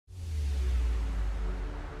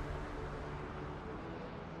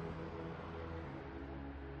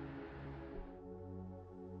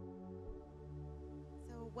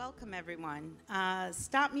welcome everyone.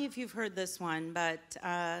 Stop me if you've heard this one, but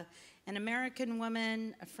an American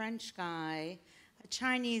woman, a French guy, a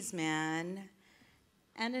Chinese man,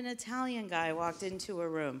 and an Italian guy walked into a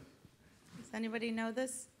room. Does anybody know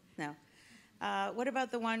this? No. What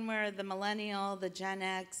about the one where the millennial, the Gen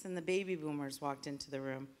X, and the baby boomers walked into the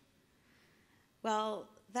room? Well,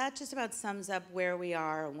 that just about sums up where we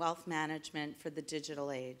are in wealth management for the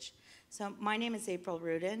digital age. So my name is April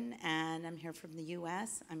Rudin, and I'm here from the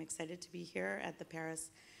US. I'm excited to be here at the Paris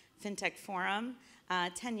Fintech Forum.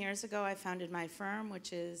 10 years ago, I founded my firm,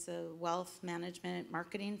 which is a wealth management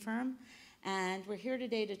marketing firm. And we're here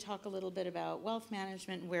today to talk a little bit about wealth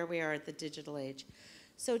management and where we are at the digital age.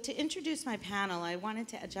 So to introduce my panel, I wanted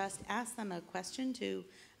to just ask them a question to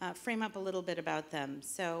frame up a little bit about them.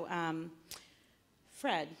 So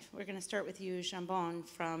Fred, we're going to start with you, Janbon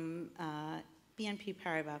from BNP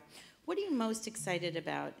Paribas. What are you most excited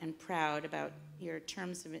about and proud about in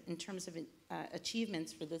terms of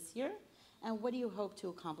achievements for this year? And what do you hope to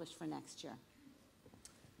accomplish for next year?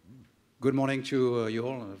 Good morning to you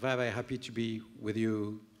all. Very, very happy to be with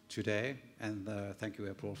you today. And thank you,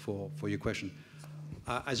 April, for your question.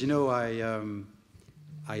 As you know,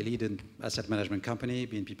 I lead an asset management company,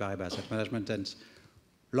 BNP Paribas Asset Management. And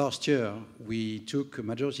last year, we took a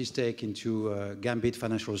majority stake into Gambit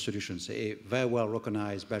Financial Solutions, a very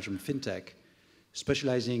well-recognized Belgian fintech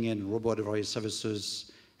specializing in robo-advisory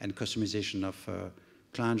services and customization of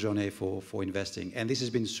client journey for investing. And this has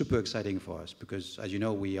been super exciting for us because, as you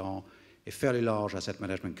know, we are a fairly large asset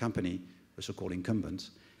management company, a so-called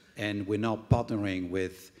incumbent, and we're now partnering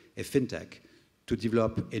with a fintech to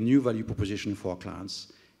develop a new value proposition for our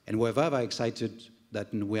clients. And we're very, very excited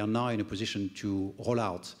that we are now in a position to roll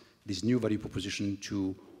out this new value proposition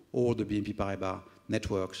to all the BNP Paribas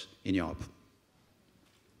networks in Europe.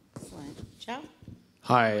 Excellent. Chao?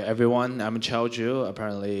 Hi, everyone. I'm Chao Zhu.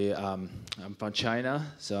 Apparently, I'm from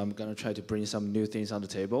China, so I'm going to try to bring some new things on the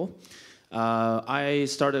table. I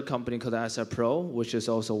started a company called Asset Pro, which is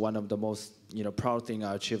also one of the most proud things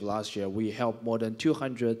I achieved last year. We helped more than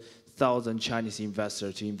 200,000 Chinese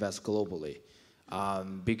investors to invest globally.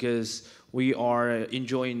 Because we are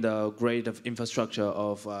enjoying the great infrastructure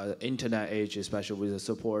of internet age, especially with the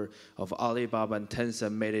support of Alibaba and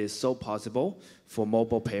Tencent, made it so possible for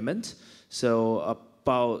mobile payment. So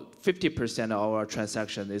about 50% of our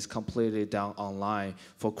transaction is completely done online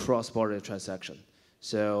for cross-border transaction.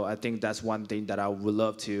 So I think that's one thing that I would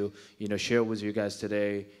love to share with you guys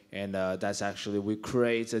today. And that's actually, we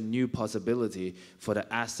create a new possibility for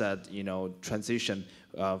the asset transition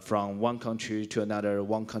from one country to another,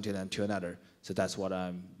 one continent to another. So that's what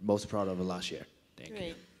I'm most proud of last year. Thank you.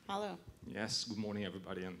 Great. Paulo? Yes, good morning,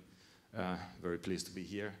 everybody. I'm very pleased to be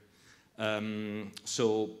here.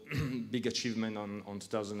 So big achievement on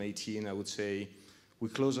 2018, I would say. We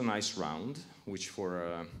closed a nice round, which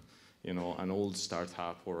for an old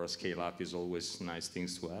startup or a scale-up is always nice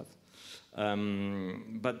things to have.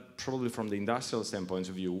 But probably from the industrial standpoint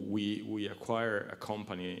of view, we acquire a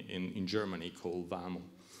company in Germany called Vamo.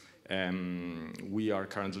 We are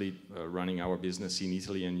currently running our business in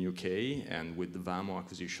Italy and UK, and with the Vamo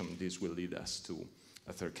acquisition, this will lead us to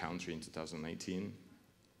a third country in 2019.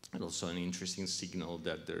 And also an interesting signal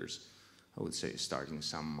that there's, I would say, starting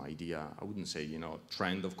some idea, I wouldn't say,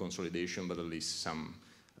 trend of consolidation, but at least some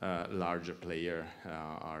larger players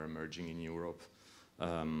are emerging in Europe.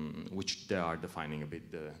 Which they are defining a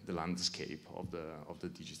bit the landscape of the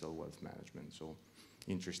digital wealth management. So,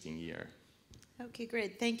 interesting year. Okay,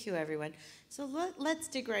 great. Thank you, everyone. So let's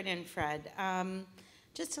dig right in, Fred.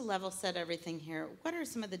 Just to level set everything here, what are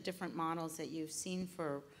some of the different models that you've seen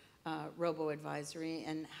for robo-advisory,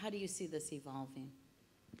 and how do you see this evolving?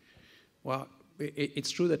 Well, it's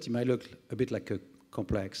true that it might look a bit like a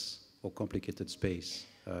complex or complicated space.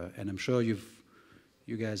 And I'm sure you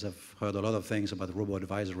guys have heard a lot of things about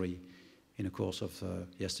robo-advisory in the course of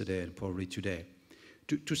yesterday and probably today.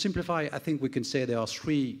 To simplify, I think we can say there are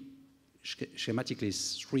schematically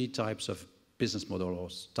three types of business model or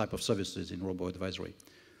type of services in robo-advisory.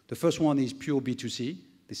 The first one is pure B2C.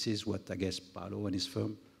 This is what I guess Paolo and his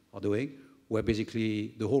firm are doing, where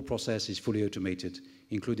basically the whole process is fully automated,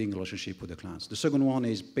 including relationship with the clients. The second one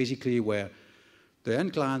is basically where the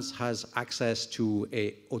end clients has access to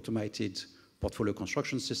a automated portfolio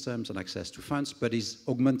construction systems and access to funds, but is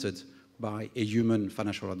augmented by a human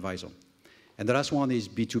financial advisor. And the last one is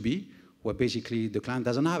B2B, where basically the client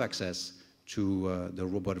doesn't have access to the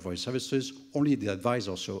robo-advisory services, only the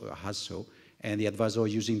advisor has so, and the advisor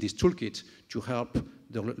using this toolkit to help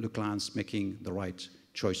the clients making the right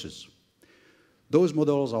choices. Those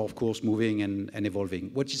models are, of course, moving and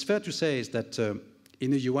evolving. What is fair to say is that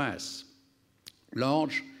in the US,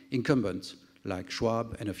 large incumbents like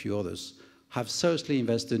Schwab and a few others have seriously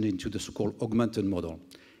invested into the so-called augmented model.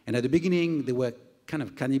 And at the beginning, they were kind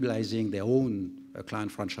of cannibalizing their own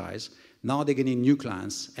client franchise. Now they're getting new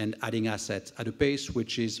clients and adding assets at a pace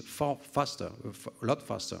which is far faster, a lot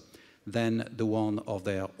faster than the one of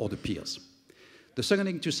their other peers. The second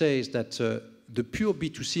thing to say is that the pure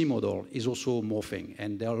B2C model is also morphing,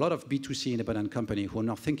 and there are a lot of B2C independent companies who are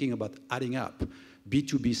now thinking about adding up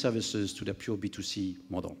B2B services to their pure B2C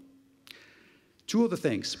model. Two other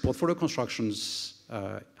things. Portfolio constructions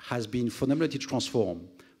has been fundamentally transformed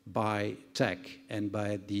by tech and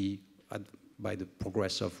by the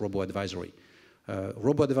progress of robo-advisory.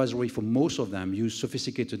 Robo-advisory, for most of them, use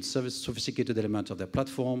sophisticated elements of their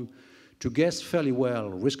platform to guess fairly well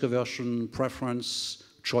risk aversion, preference,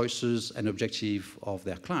 choices, and objective of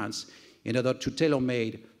their clients in order to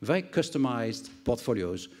tailor-made, very customized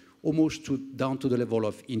portfolios, almost down to the level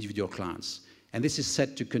of individual clients. And this is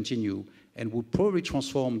set to continue and will probably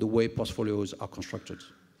transform the way portfolios are constructed.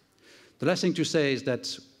 The last thing to say is that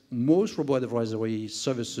most robo-advisory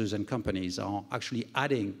services and companies are actually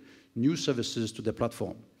adding new services to the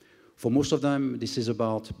platform. For most of them, this is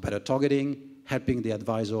about better targeting, helping the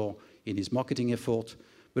advisor in his marketing effort,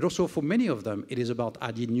 but also for many of them, it is about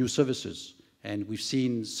adding new services. And we've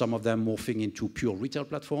seen some of them morphing into pure retail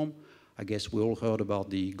platform. I guess we all heard about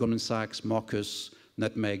the Goldman Sachs, Marcus,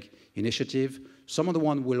 Nutmeg initiative. Some of the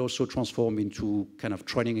one will also transform into kind of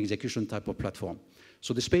training execution type of platform.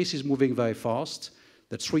 So the space is moving very fast.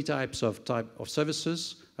 The three types of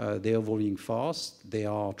services, they're evolving fast. They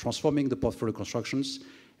are transforming the portfolio constructions.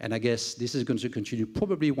 And I guess this is going to continue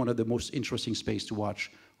probably one of the most interesting space to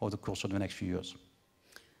watch over the course of the next few years.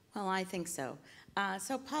 Well, I think so.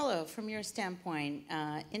 So Paulo, from your standpoint,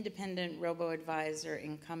 independent robo-advisor,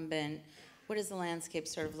 incumbent, what does the landscape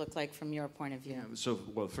sort of look like from your point of view? Yeah, so,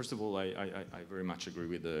 well, first of all, I very much agree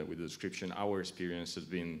with the description. Our experience has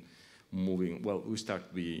been moving. Well, we start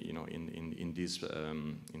to be, you know, in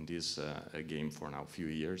this game for now a few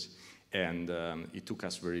years, and it took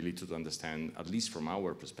us very little to understand, at least from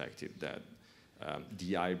our perspective, that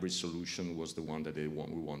the hybrid solution was the one that we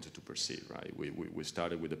wanted to pursue, right? We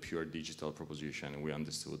started with a pure digital proposition, and we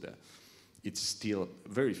understood that it's still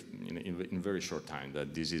in very short time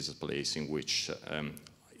that this is a place in which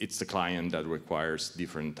it's the client that requires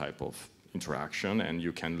different type of interaction, and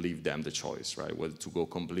you can leave them the choice, right? Whether to go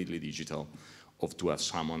completely digital or to have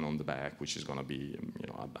someone on the back, which is going to be, you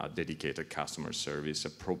know, a dedicated customer service, a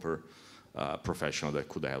proper professional that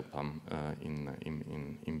could help them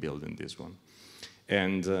in building this one.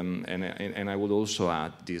 And I would also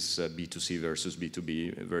add this B2C versus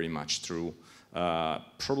B2B, very much true.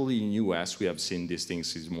 Probably in US, we have seen these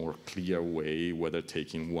things in a more clear way, whether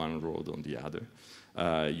taking one road or the other.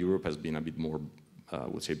 Europe has been a bit more, I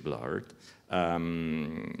would say, blurred.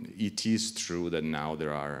 It is true that now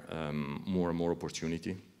there are more and more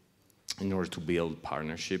opportunity in order to build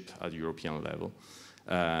partnership at European level,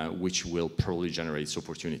 which will probably generate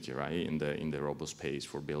opportunity, right, in the robo space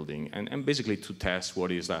for building and basically to test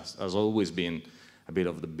what has always been a bit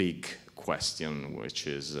of the big question, which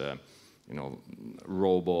is, you know,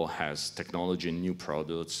 robo has technology and new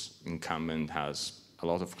products. Incumbent has a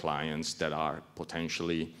lot of clients that are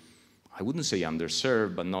potentially, I wouldn't say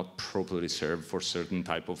underserved, but not properly served for certain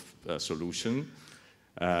type of solution.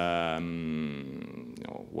 You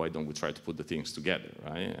know, why don't we try to put the things together,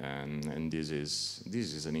 right? And this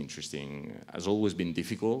is an interesting, has always been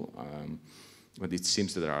difficult, but it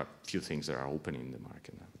seems that there are a few things that are opening in the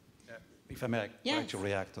market now. If I may, yes. like to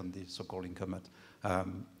react on the so-called incumbent.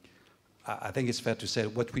 I think it's fair to say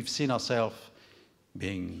what we've seen ourselves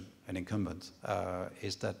being an incumbent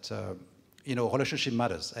is that you know, relationship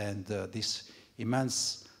matters, and this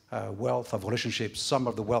immense wealth of relationships some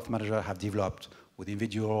of the wealth managers have developed with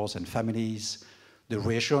individuals and families, the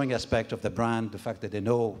reassuring aspect of the brand, the fact that they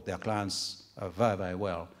know their clients very, very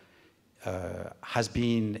well, has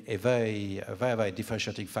been a very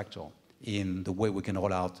differentiating factor in the way we can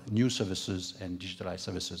roll out new services and digitalized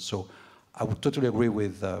services. So I would totally agree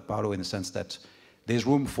with Paolo in the sense that there's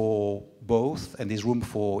room for both, and there's room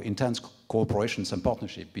for intense cooperations and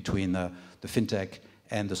partnership between the fintech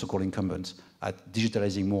and the so-called incumbents at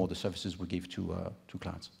digitalizing more the services we give to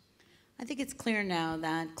clients. I think it's clear now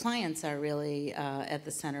that clients are really at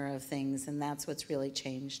the center of things, and that's what's really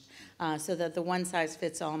changed. So that the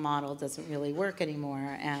one-size-fits-all model doesn't really work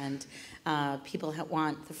anymore, and people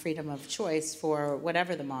want the freedom of choice for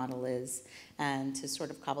whatever the model is, and to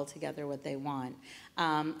sort of cobble together what they want.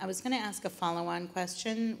 I was going to ask a follow-on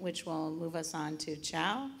question, which will move us on to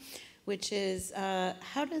Chow, which is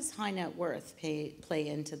how does high net worth play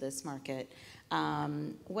into this market?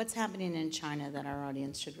 What's happening in China that our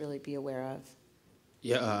audience should really be aware of?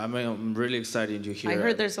 Yeah, I mean, I'm really excited to hear. I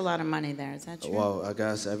heard there's a lot of money there. Is that true? Well, I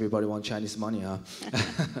guess everybody wants Chinese money, huh?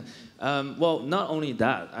 Well, not only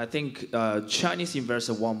that, I think Chinese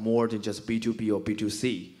investors want more than just B2B or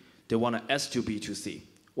B2C. They want an S2B2C.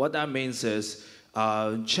 What that means is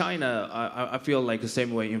China, I feel like the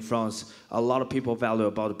same way in France, a lot of people value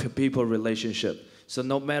about the people relationship. So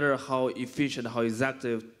no matter how efficient, how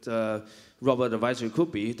exactive the robot advisory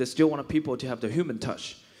could be, they still want people to have the human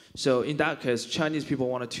touch. So in that case, Chinese people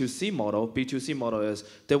want a 2C model. B2C model is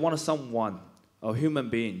they want someone, a human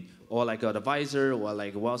being, or like an advisor, or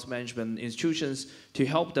like wealth management institutions to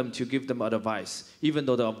help them to give them advice, even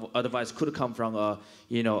though the advice could come from a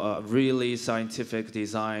really scientific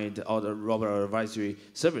designed or the robot advisory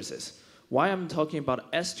services. Why I'm talking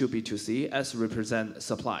about S2B2C, S represent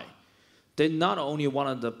supply. They not only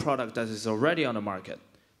want the product that is already on the market,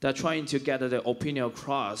 they're trying to get their opinion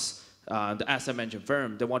across the asset management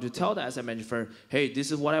firm. They want to tell the asset management firm, hey,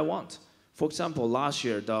 this is what I want. For example, last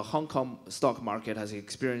year, the Hong Kong stock market has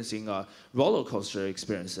experiencing roller coaster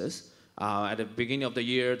experiences. At the beginning of the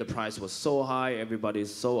year, the price was so high, everybody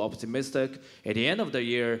is so optimistic. At the end of the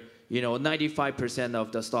year, 95%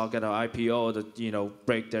 of the stock at an IPO,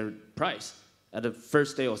 break their price at the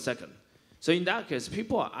first day or second. So in that case,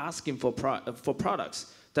 people are asking for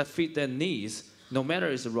products that fit their needs, no matter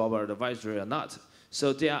it's a robot advisory or not.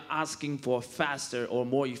 So they are asking for a faster or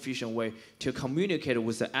more efficient way to communicate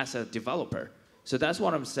with the asset developer. So that's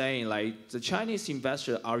what I'm saying. Like the Chinese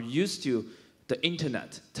investors are used to the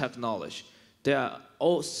internet technology. They are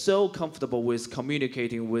all so comfortable with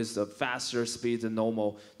communicating with a faster speed than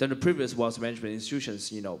normal than the previous wealth management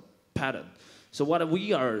institutions, pattern. So what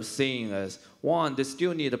we are seeing is, one, they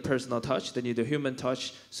still need a personal touch. They need a human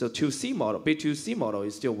touch. So 2C model, B2C model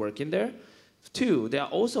is still working there. Two, they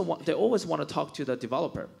always want to talk to the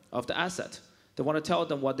developer of the asset. They want to tell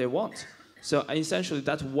them what they want. So essentially,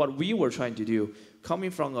 that's what we were trying to do.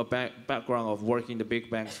 Coming from a background of working the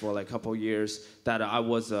big banks for like a couple of years, that I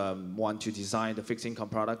was one to design the fixed income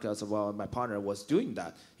product as well. My partner was doing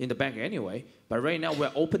that in the bank anyway. But right now,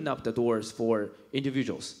 we're opening up the doors for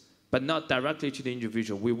individuals, but not directly to the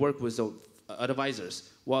individual. We work with the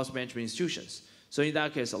advisors, wealth management institutions. So in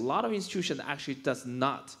that case, a lot of institutions actually does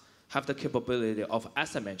not have the capability of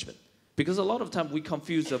asset management. Because a lot of time we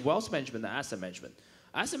confuse the wealth management and asset management.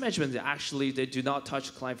 Asset management, actually, they do not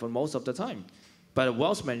touch client for most of the time. But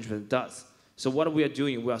wealth management does. So what we are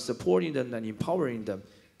doing, we are supporting them and empowering them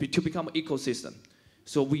to become an ecosystem.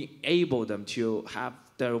 So we enable them to have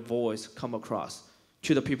their voice come across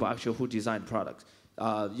to the people actually who design products.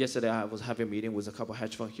 Yesterday, I was having a meeting with a couple of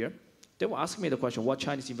hedge funds here. They were asking me the question, what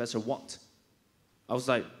Chinese investors want? I was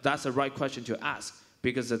like, that's the right question to ask.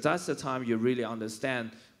 Because that's the time you really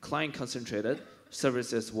understand client-concentrated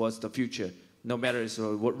services was the future. No matter it's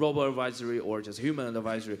robo-advisory or just human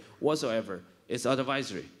advisory, whatsoever, it's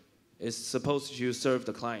advisory. It's supposed to serve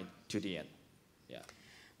the client to the end. Yeah.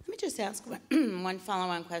 Let me just ask one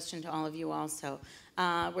follow-on question to all of you also.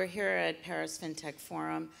 We're here at Paris Fintech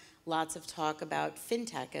Forum. Lots of talk about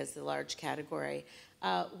Fintech as the large category.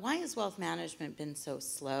 Why has wealth management been so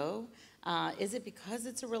slow? Is it because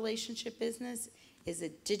it's a relationship business? Is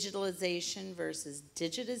it digitalization versus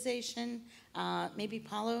digitization? Maybe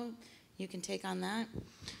Paulo, you can take on that.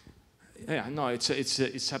 Yeah, no,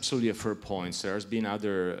 it's absolutely a fair point. There has been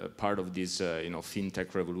other part of this,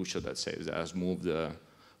 fintech revolution that has moved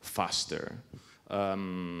faster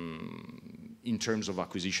in terms of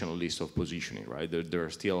acquisition list of positioning. Right, there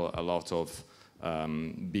are still a lot of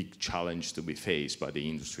big challenge to be faced by the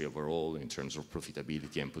industry overall in terms of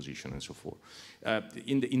profitability and position and so forth.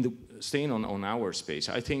 Staying on our space,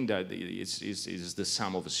 I think that it's the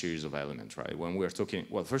sum of a series of elements, right? When we're talking,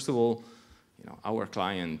 well, first of all, our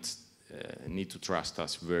clients need to trust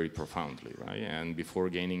us very profoundly, right? And before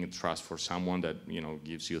gaining trust for someone that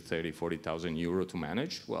gives you 30,000, 40,000 euro to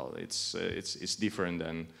manage, well, it's different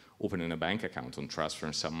than opening a bank account and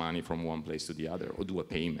transferring some money from one place to the other or do a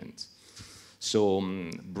payment. So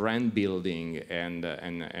brand building and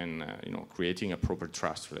creating a proper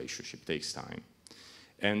trust relationship takes time.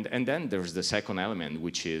 And then there's the second element,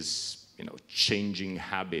 which is changing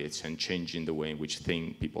habits and changing the way in which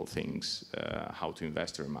people think how to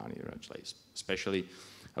invest their money, right? Especially,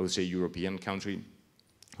 I would say, European country,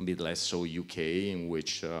 a bit less so UK, in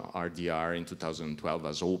which RDR in 2012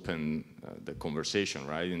 has opened the conversation,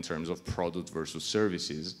 right, in terms of product versus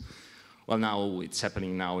services. Well, now it's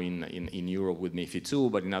happening now in Europe with MiFID II,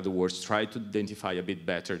 but in other words, try to identify a bit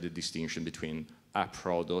better the distinction between a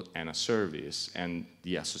product and a service and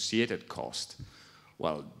the associated cost.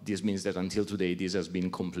 Well, this means that until today, this has been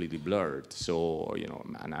completely blurred. So, you know,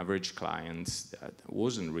 an average client that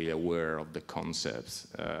wasn't really aware of the concepts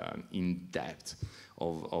in depth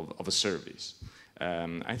of a service.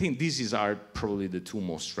 I think these are probably the two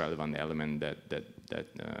most relevant elements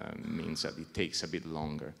that means that it takes a bit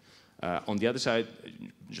longer. On the other side,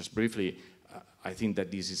 just briefly, I think that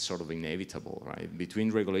this is sort of inevitable, right? Between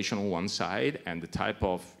regulation on one side and the type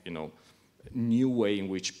of, you know, new way in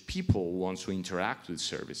which people want to interact with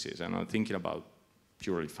services. I'm not thinking about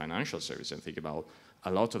purely financial services. I'm thinking about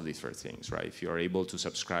a lot of different things, right? If you're able to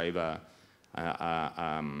subscribe a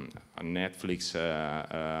Netflix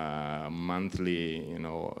monthly, you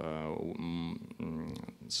know,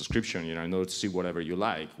 subscription, you know, in order to see whatever you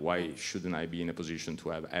like, why shouldn't I be in a position to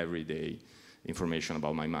have everyday information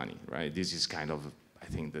about my money, right? This is kind of, I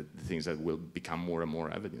think, the things that will become more and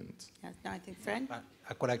more evident. Yeah, no, I think Fred?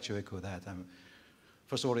 I quite like to echo that.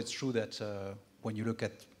 First of all, it's true that when you look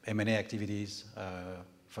at M&A activities,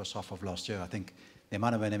 first half of last year, I think the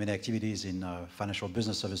amount of M&A activities in financial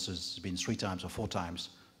business services has been 3 times or 4 times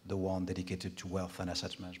the one dedicated to wealth and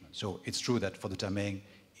asset management. So it's true that for the time being,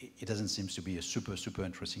 it doesn't seem to be a super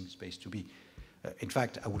interesting space to be. In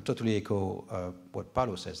fact, I would totally echo what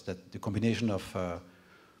Paolo says, that the combination of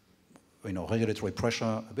you know, regulatory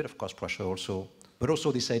pressure, a bit of cost pressure also, but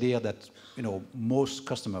also this idea that, you know, most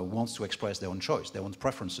customer wants to express their own choice, their own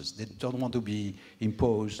preferences. They don't want to be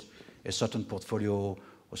imposed a certain portfolio,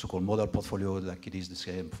 or so-called model portfolio, like it is the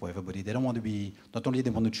same for everybody. They don't want to be, not only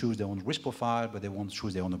they want to choose their own risk profile, but they want to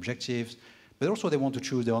choose their own objectives, but also they want to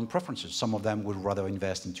choose their own preferences. Some of them would rather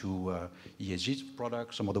invest into ESG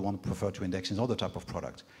products, some of them want to prefer to index in other type of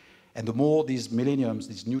products. And the more these millenniums,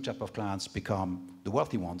 these new type of clients become the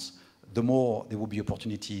wealthy ones, the more there will be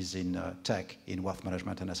opportunities in tech, in wealth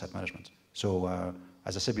management and asset management. So,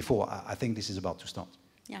 as I said before, I think this is about to start.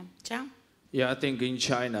 Yeah, Zhao? Yeah, I think in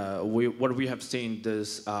China, what we have seen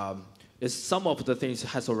is some of the things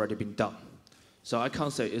has already been done. So I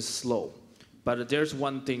can't say it's slow. But there's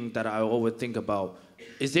one thing that I always think about.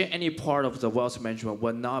 Is there any part of the wealth management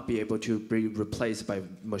will not be able to be replaced by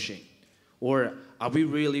machine? Or are we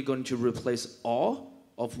really going to replace all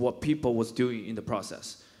of what people was doing in the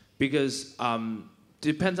process? Because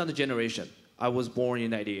depends on the generation. I was born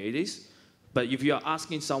in the 1980s, but if you are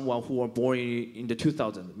asking someone who were born in the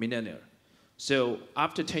 2000s, millennial, so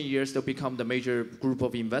after 10 years, they'll become the major group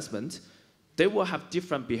of investment, they will have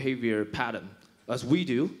different behavior pattern as we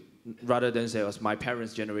do, rather than say as my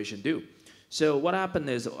parents' generation do. So what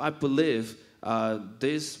happened is, I believe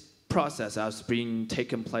this process has been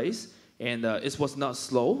taken place, and it was not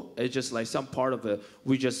slow. It's just like some part of it,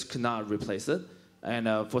 we just could not replace it.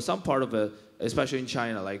 And for some part of it, especially in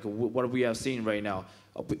China, like what we are seeing right now,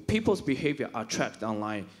 people's behavior are tracked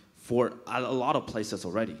online for a lot of places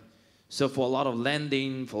already. So for a lot of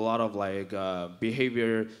lending, for a lot of like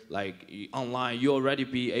behavior, like online, you already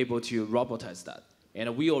be able to robotize that.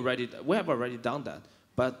 And we have already done that.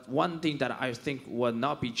 But one thing that I think will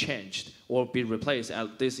not be changed or be replaced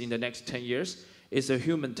at least in the next 10 years is a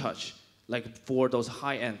human touch, like for those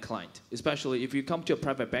high-end clients. Especially if you come to a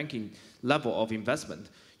private banking level of investment,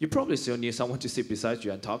 you probably still need someone to sit beside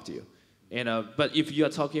you and talk to you. And, but if you are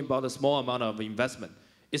talking about a small amount of investment,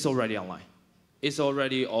 it's already online. It's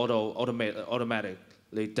already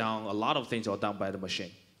automatically done. A lot of things are done by the machine.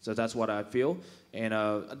 So that's what I feel. And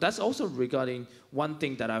that's also regarding one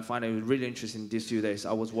thing that I find really interesting these few days.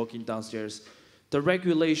 I was walking downstairs. The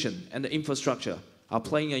regulation and the infrastructure are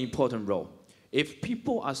playing an important role. If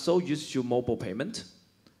people are so used to mobile payment,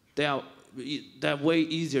 they're way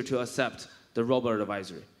easier to accept the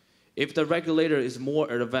robo-advisory. If the regulator is more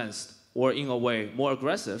advanced or in a way more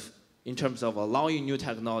aggressive in terms of allowing new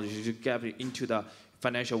technology to get into the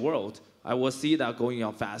financial world, I will see that going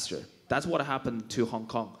on faster. That's what happened to Hong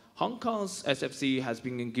Kong. Hong Kong's SFC has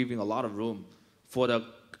been giving a lot of room for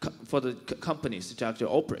the companies to actually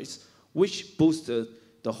operate, which boosted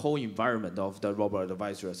the whole environment of the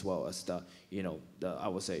robo-advisor as well as I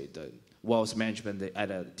would say the wealth management at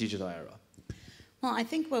a digital era. Well, I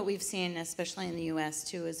think what we've seen, especially in the U.S.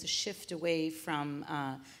 too, is a shift away from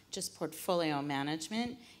just portfolio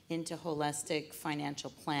management into holistic financial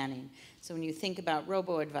planning. So when you think about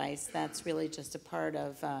robo-advice, that's really just a part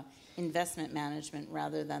of investment management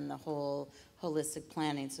rather than the whole holistic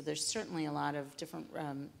planning. So there's certainly a lot of different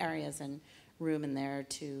areas and room in there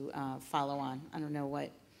to follow on. I don't know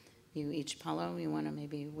what you each, Paulo, you want to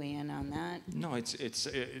maybe weigh in on that? No,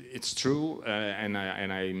 it's true, and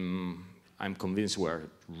I'm convinced we're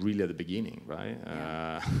really at the beginning, right?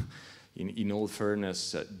 Yeah. in all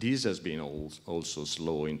fairness, this has been also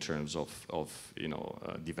slow in terms of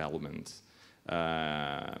development.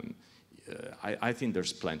 I think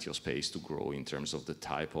there's plenty of space to grow in terms of the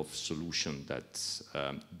type of solution that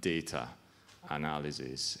data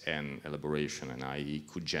analysis and elaboration and IE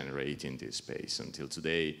could generate in this space. Until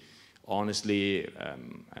today, honestly,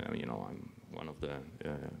 I'm one of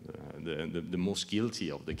the most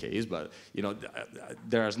guilty of the case, but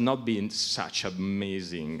there has not been such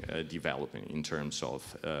amazing development in terms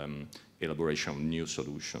of elaboration of new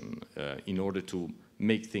solution in order to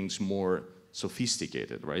make things more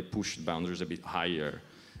sophisticated, right? Push boundaries a bit higher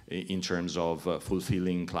in terms of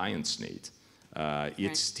fulfilling clients' need.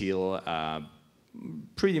 It's still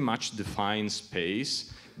pretty much defined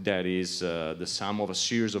space that is the sum of a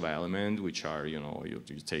series of elements, which are, you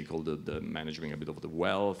take all the managing a bit of the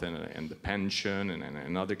wealth and the pension and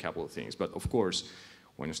another couple of things. But of course,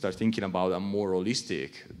 when you start thinking about a more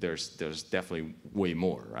holistic, there's definitely way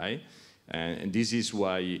more, right? And this is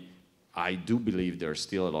why I do believe there's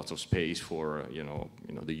still a lot of space for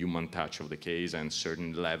the human touch of the case and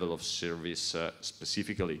certain level of service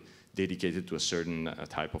specifically dedicated to a certain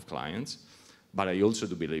type of clients. But I also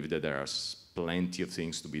do believe that there are plenty of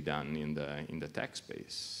things to be done in the tech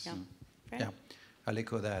space. Yeah. Yeah, I'll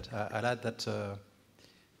echo that. I'll add that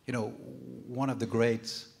one of the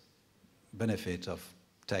great benefits of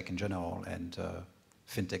tech in general and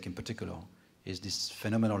fintech in particular is this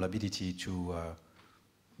phenomenal ability to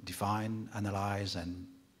define, analyze, and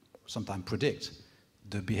sometimes predict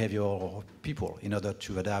the behavior of people in order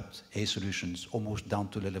to adapt solutions almost down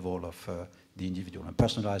to the level of the individual and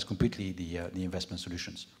personalize completely the investment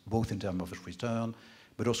solutions, both in terms of return,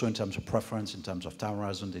 but also in terms of preference, in terms of time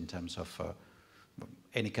horizon, in terms of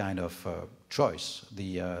any kind of choice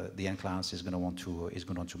the end client is going to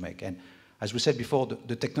want to make. And as we said before,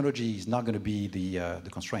 the technology is not going to be the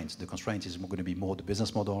constraints. The constraint is going to be more the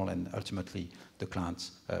business model and ultimately the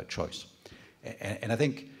client's choice. And I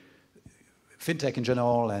think fintech in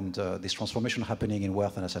general and this transformation happening in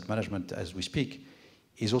wealth and asset management as we speak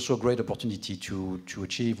is also a great opportunity to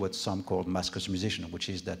achieve what some call mass customization, which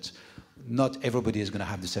is that not everybody is going to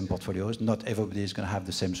have the same portfolios, not everybody is going to have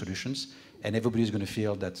the same solutions, and everybody is going to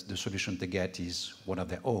feel that the solution they get is one of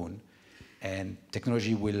their own. And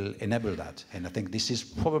technology will enable that. And I think this is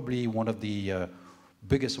probably one of the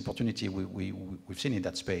biggest opportunity we've seen in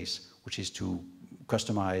that space, which is to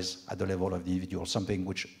customize at the level of the individual, something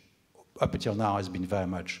which up until now has been very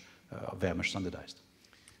much standardized.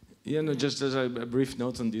 Yeah, no, just as a brief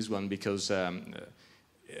note on this one, because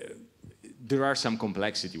there are some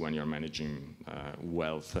complexity when you're managing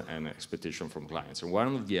wealth and expectation from clients. And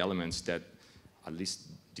one of the elements that, at least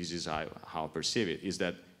this is how I perceive it, is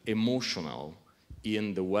that emotional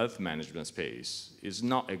in the wealth management space is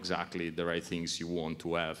not exactly the right things you want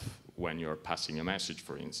to have when you're passing a message,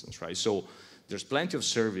 for instance, right? So there's plenty of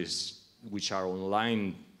service which are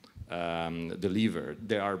online delivered.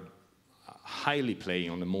 They are highly playing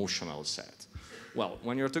on emotional set. Well,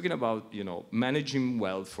 when you're talking about managing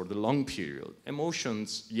wealth for the long period,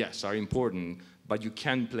 emotions, yes, are important, but you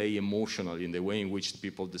can play emotional in the way in which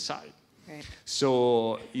people decide. Right.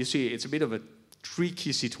 So you see, it's a bit of a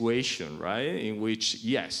tricky situation, right? In which,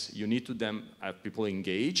 yes, you need to then have people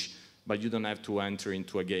engage, but you don't have to enter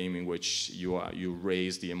into a game in which you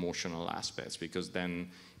raise the emotional aspects, because then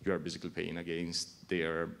you are basically playing against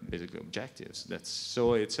their basic objectives.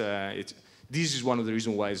 This is one of the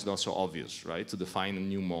reasons why it's not so obvious, right, to define a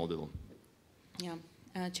new model. Yeah.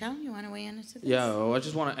 Chow, you want to weigh in into this? Yeah, well, I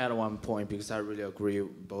just want to add one point because I really agree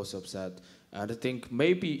with both of that. And I think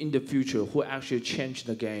maybe in the future, who actually change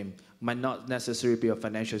the game might not necessarily be a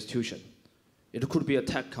financial institution. It could be a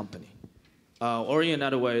tech company. Or in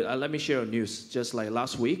another way, let me share a news. Just like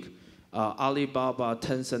last week, Alibaba,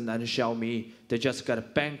 Tencent, and Xiaomi, they just got a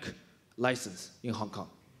bank license in Hong Kong.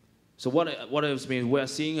 So what it means, we're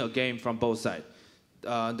seeing a game from both sides.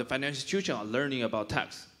 The financial institutions are learning about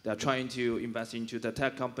tax. They're trying to invest into the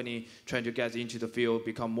tech company, trying to get into the field,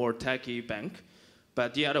 become more techy bank.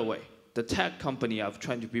 But the other way, the tech company are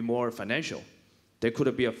trying to be more financial. They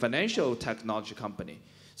could be a financial technology company.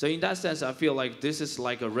 So in that sense, I feel like this is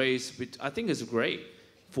like a race, which I think is great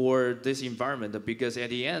for this environment, because at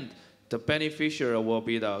the end, the beneficiary will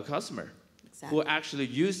be the customer. Exactly. Who are actually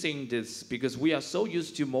using this, because we are so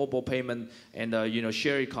used to mobile payment and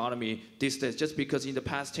share economy these days, just because in the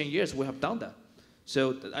past 10 years we have done that.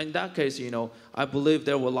 So in that case, I believe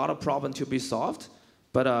there were a lot of problems to be solved,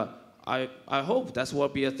 but I hope that's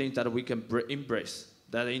what be a thing that we can embrace.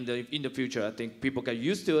 That in the future, I think people get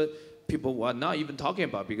used to it. People are not even talking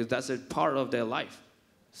about it because that's a part of their life.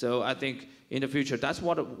 So I think in the future, that's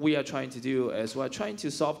what we are trying to do, is we're trying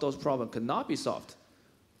to solve those problems cannot be solved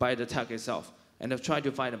by the tech itself, and of trying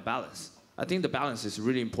to find a balance. I think the balance is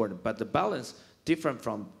really important, but the balance different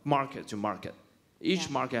from market to market. Each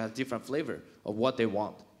market has different flavor of what they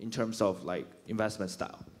want in terms of like investment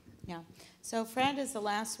style. Yeah. So Fred is the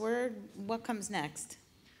last word. What comes next?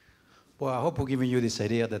 Well, I hope we're giving you this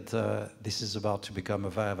idea that this is about to become a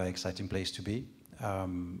very, very exciting place to be.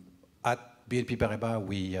 At BNP Paribas,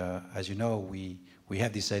 we, as you know, we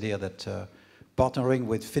have this idea that partnering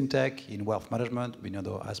with Fintech in wealth management,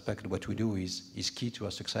 another aspect of what we do is key to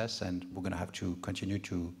our success, and we're going to have to continue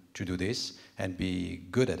to do this and be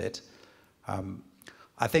good at it.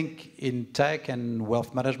 I think in tech and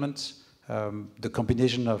wealth management, the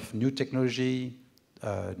combination of new technology,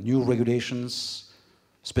 new regulations,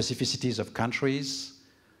 specificities of countries,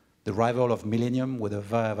 the arrival of millennium with a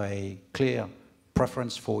very, very clear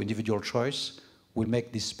preference for individual choice will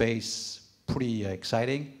make this space pretty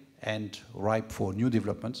exciting and ripe for new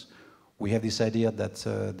developments. We have this idea that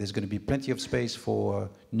there's going to be plenty of space for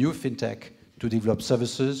new fintech to develop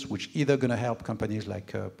services which either going to help companies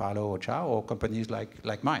like Paolo or Chao or companies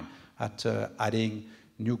like mine at adding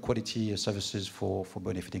new quality services for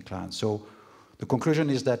benefiting clients. So the conclusion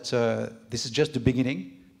is that this is just the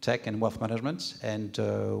beginning, tech and wealth management, and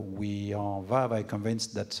we are very, very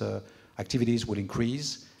convinced that activities will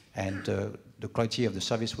increase and the quality of the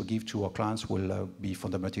service we give to our clients will be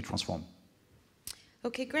fundamentally transformed.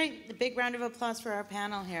 Okay, great. A big round of applause for our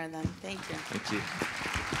panel here then. Thank you. Thank you.